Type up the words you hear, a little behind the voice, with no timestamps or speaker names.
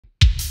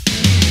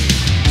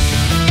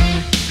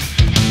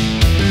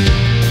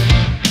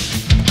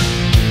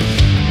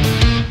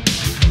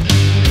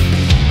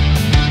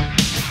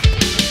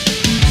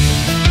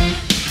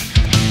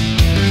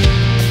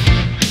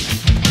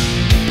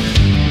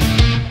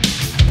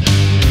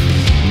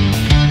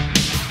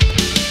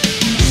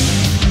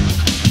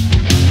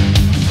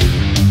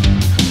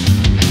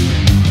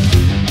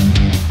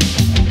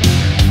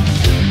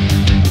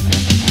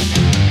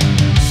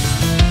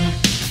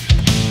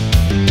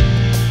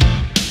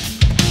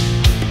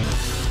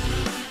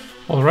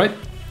Alright,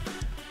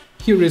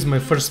 here is my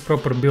first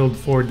proper build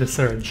for the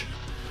Surge.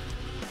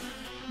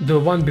 The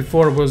one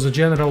before was a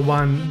general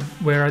one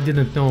where I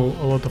didn't know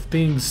a lot of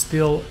things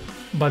still,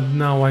 but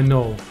now I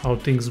know how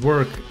things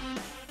work,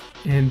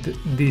 and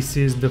this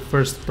is the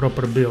first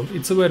proper build.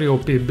 It's a very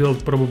OP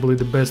build, probably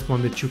the best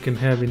one that you can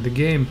have in the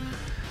game.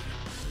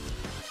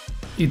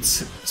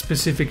 It's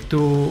specific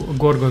to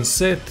Gorgon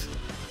set,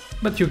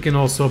 but you can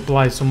also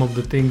apply some of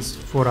the things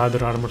for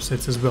other armor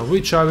sets as well,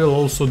 which I will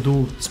also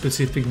do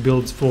specific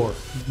builds for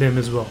them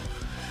as well.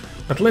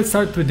 But let's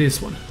start with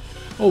this one.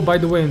 Oh, by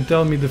the way, and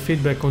tell me the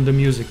feedback on the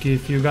music.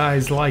 If you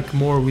guys like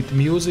more with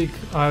music,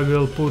 I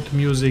will put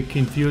music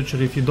in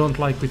future. If you don't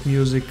like with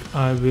music,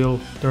 I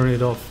will turn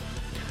it off.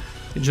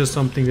 It's just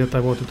something that I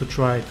wanted to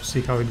try to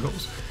see how it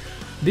goes.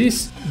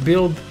 This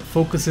build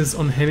focuses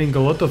on having a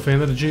lot of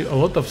energy, a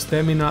lot of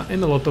stamina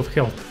and a lot of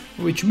health,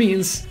 which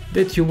means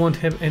that you won't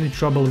have any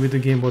trouble with the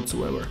game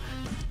whatsoever.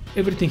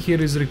 Everything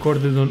here is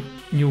recorded on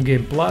New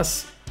Game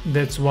Plus.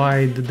 That's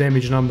why the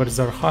damage numbers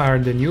are higher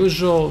than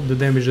usual, the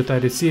damage that I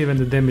receive and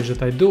the damage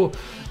that I do.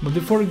 But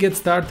before we get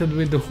started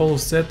with the whole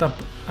setup,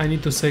 I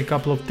need to say a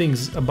couple of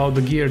things about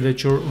the gear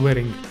that you're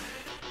wearing.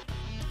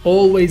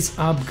 Always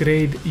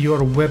upgrade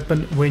your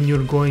weapon when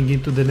you're going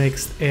into the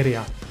next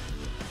area.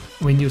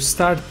 When you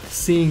start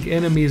seeing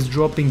enemies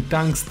dropping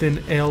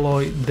tungsten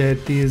alloy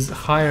that is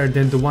higher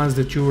than the ones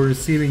that you were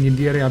receiving in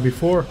the area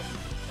before,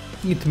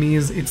 it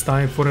means it's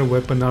time for a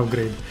weapon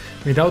upgrade.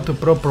 Without a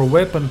proper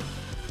weapon,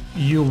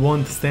 you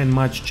won't stand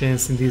much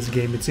chance in this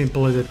game, it's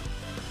simple as that.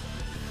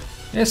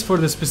 As for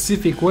the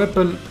specific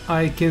weapon,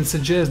 I can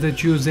suggest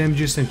that you use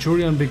MG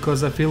Centurion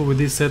because I feel with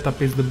this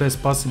setup it's the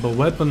best possible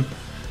weapon.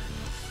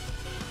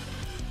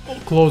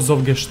 Claws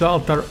of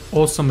Gestalt are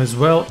awesome as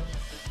well.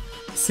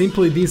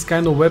 Simply these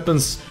kind of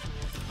weapons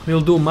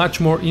will do much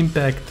more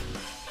impact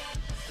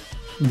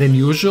than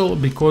usual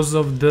because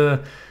of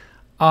the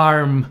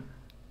arm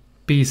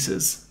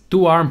pieces.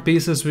 2 arm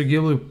pieces will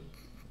give you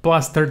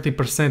plus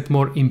 30%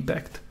 more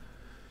impact.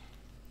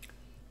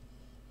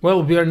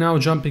 Well, we are now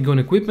jumping on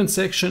equipment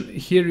section.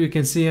 Here you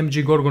can see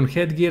MG Gorgon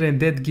headgear, and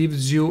that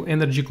gives you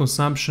energy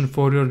consumption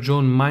for your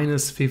drone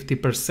minus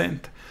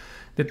 50%.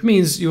 That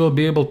means you will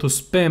be able to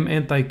spam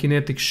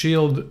anti-kinetic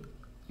shield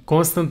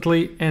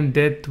constantly, and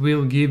that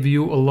will give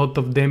you a lot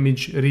of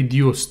damage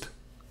reduced.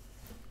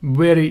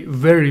 Very,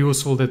 very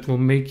useful. That will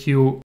make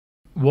you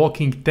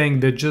walking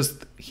tank that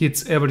just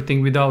hits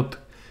everything without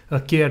a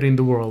care in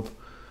the world.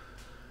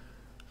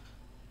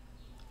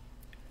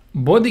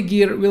 Body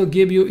gear will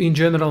give you in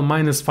general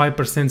minus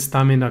 5%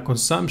 stamina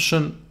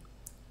consumption,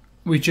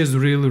 which is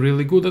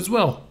really good as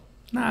well.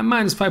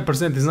 Minus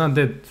 5% is not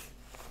that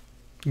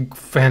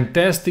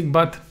fantastic,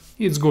 but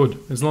it's good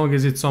as long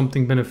as it's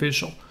something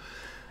beneficial.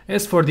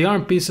 As for the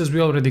arm pieces,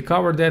 we already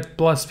covered that.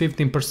 Plus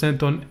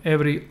 15% on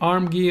every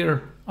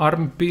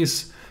arm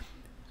piece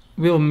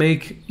will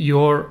make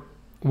your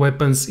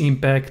weapons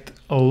impact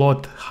a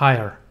lot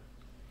higher.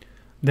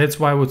 That's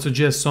why I would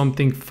suggest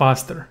something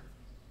faster.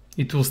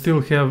 It will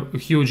still have a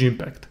huge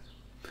impact.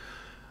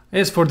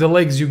 As for the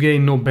legs, you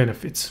gain no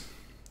benefits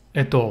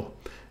at all.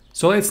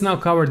 So let's now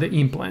cover the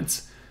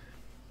implants.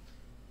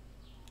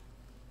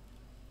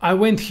 I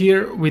went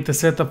here with a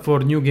setup for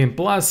New Game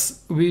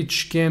Plus,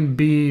 which can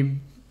be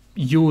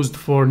used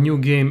for New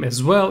Game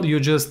as well. You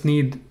just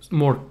need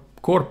more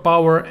core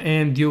power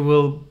and you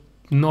will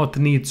not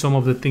need some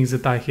of the things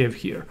that I have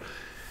here.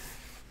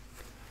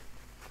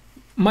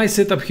 My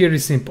setup here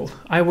is simple.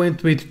 I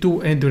went with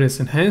 2 endurance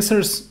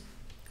enhancers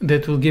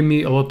that will give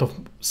me a lot of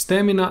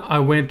stamina. I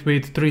went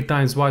with 3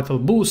 times vital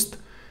boost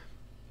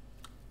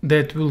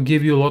that will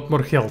give you a lot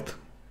more health.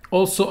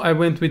 Also, I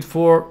went with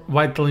 4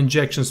 vital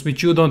injections,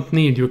 which you don't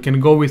need. You can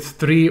go with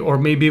 3 or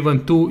maybe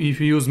even 2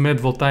 if you use med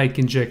voltaic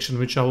injection,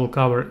 which I will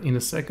cover in a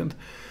second.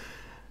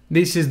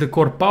 This is the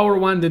core power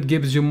one that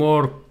gives you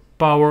more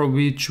power,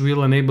 which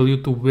will enable you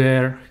to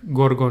wear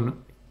Gorgon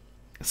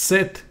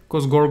set,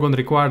 because Gorgon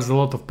requires a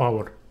lot of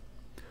power.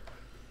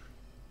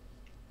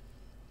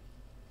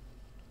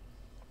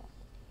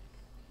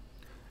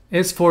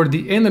 As for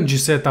the energy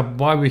setup,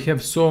 why we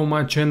have so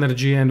much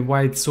energy and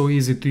why it's so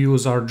easy to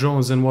use our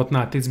drones and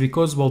whatnot, it's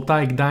because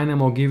Voltaic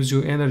Dynamo gives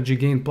you energy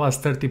gain plus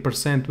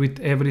 30% with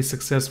every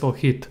successful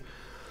hit.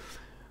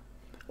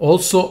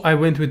 Also, I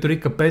went with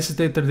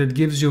Recapacitator that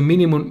gives you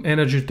minimum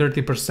energy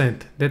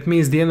 30%. That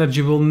means the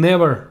energy will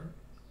never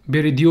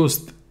be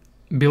reduced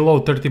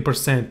below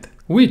 30%,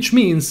 which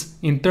means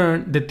in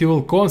turn that you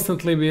will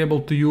constantly be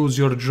able to use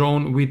your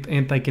drone with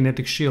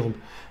anti-kinetic shield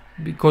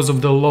because of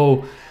the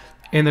low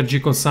energy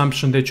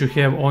consumption that you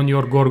have on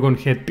your Gorgon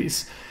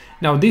headpiece.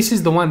 Now this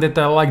is the one that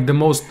I like the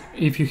most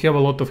if you have a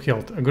lot of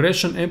health.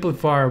 Aggression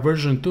Amplifier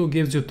version 2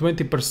 gives you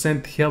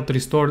 20% health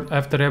restored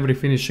after every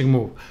finishing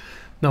move.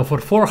 Now for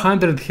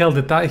 400 health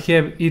that I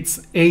have,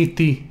 it's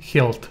 80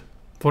 health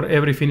for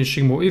every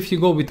finishing move. If you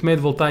go with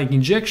Med Voltaic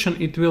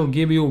Injection, it will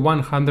give you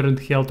 100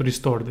 health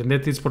restored, and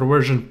that is for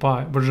version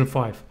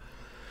 5.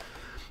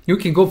 You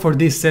can go for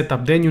this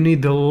setup, then you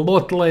need a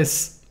lot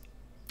less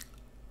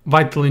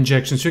vital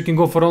injections. You can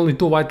go for only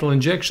 2 vital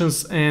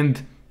injections,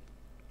 and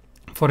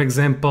for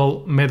example,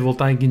 mad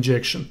voltaic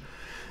injection.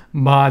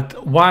 But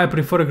why I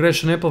prefer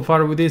aggression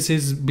amplifier with this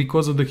is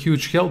because of the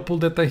huge health pool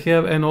that I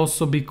have, and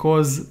also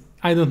because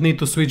I don't need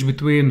to switch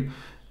between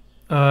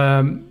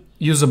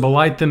usable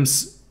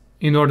items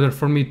in order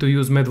for me to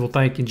use mad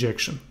voltaic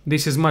injection.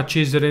 This is much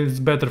easier and it's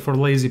better for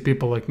lazy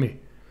people like me.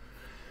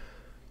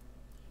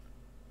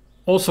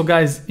 Also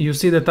guys, you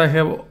see that I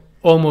have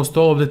almost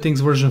all of the things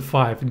version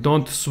 5.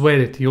 Don't sweat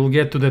it, you'll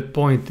get to that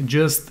point.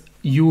 Just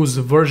use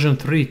version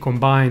 3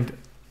 combined,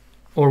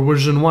 or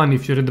version 1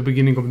 if you're at the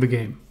beginning of the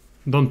game.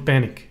 Don't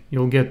panic,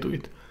 you'll get to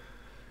it.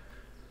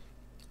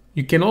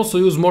 You can also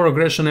use more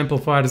aggression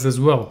amplifiers as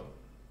well,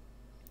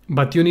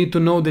 but you need to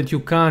know that you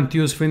can't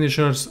use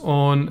finishers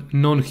on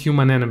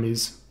non-human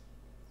enemies.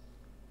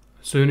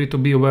 So you need to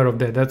be aware of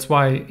that. That's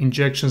why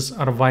injections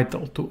are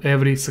vital to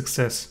every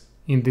success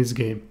in this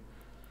game.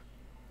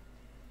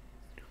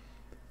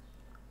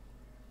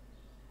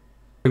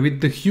 With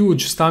the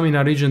huge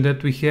stamina regen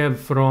that we have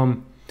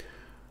from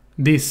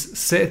this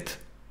set,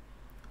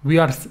 we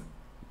are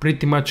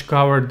pretty much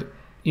covered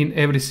in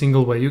every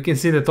single way. You can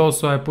see that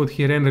also I put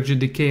here energy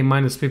decay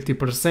minus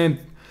 50%,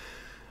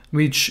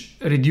 which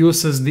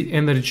reduces the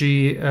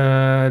energy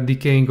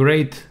decaying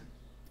rate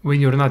when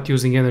you're not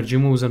using energy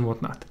moves and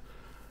whatnot.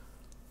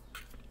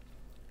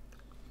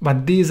 But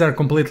these are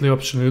completely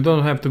optional. You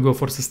don't have to go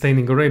for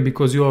sustaining array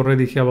because you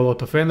already have a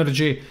lot of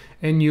energy,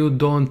 and you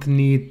don't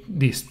need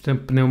this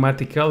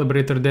pneumatic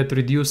calibrator that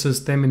reduces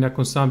stamina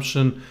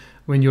consumption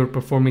when you're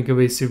performing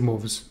evasive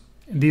moves.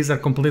 These are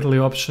completely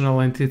optional,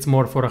 and it's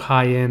more for a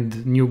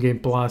high-end New Game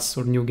Plus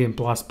or New Game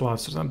Plus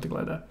Plus or something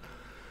like that.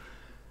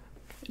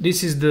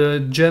 This is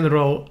the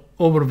general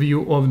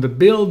overview of the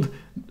build.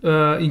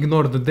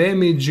 Ignore the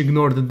damage,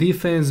 ignore the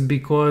defense,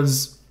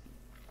 because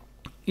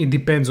it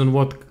depends on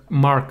what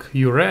mark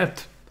you're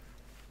at.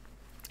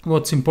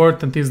 What's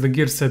important is the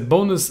gear set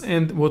bonus,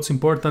 and what's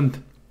important,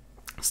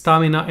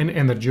 stamina and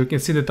energy. You can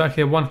see that I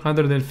have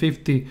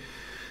 150%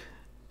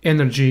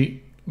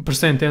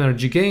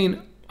 energy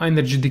gain,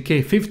 energy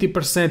decay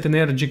 50%, and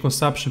energy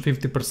consumption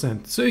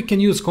 50%. So you can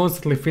use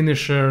constantly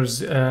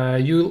finishers.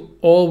 You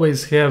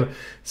always have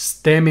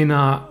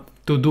stamina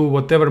to do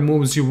whatever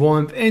moves you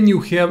want, and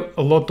you have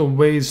a lot of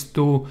ways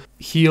to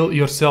heal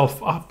yourself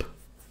up.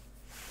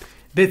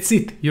 That's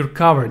it, you're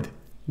covered.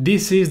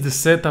 This is the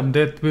setup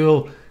that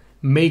will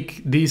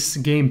make this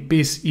game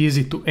piece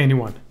easy to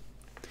anyone.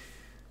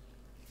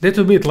 That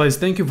will be it, guys.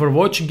 Thank you for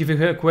watching. If you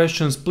have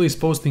questions, please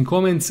post in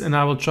comments and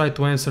I will try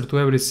to answer to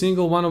every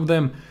single one of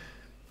them.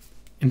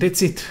 And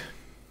that's it.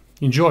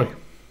 Enjoy!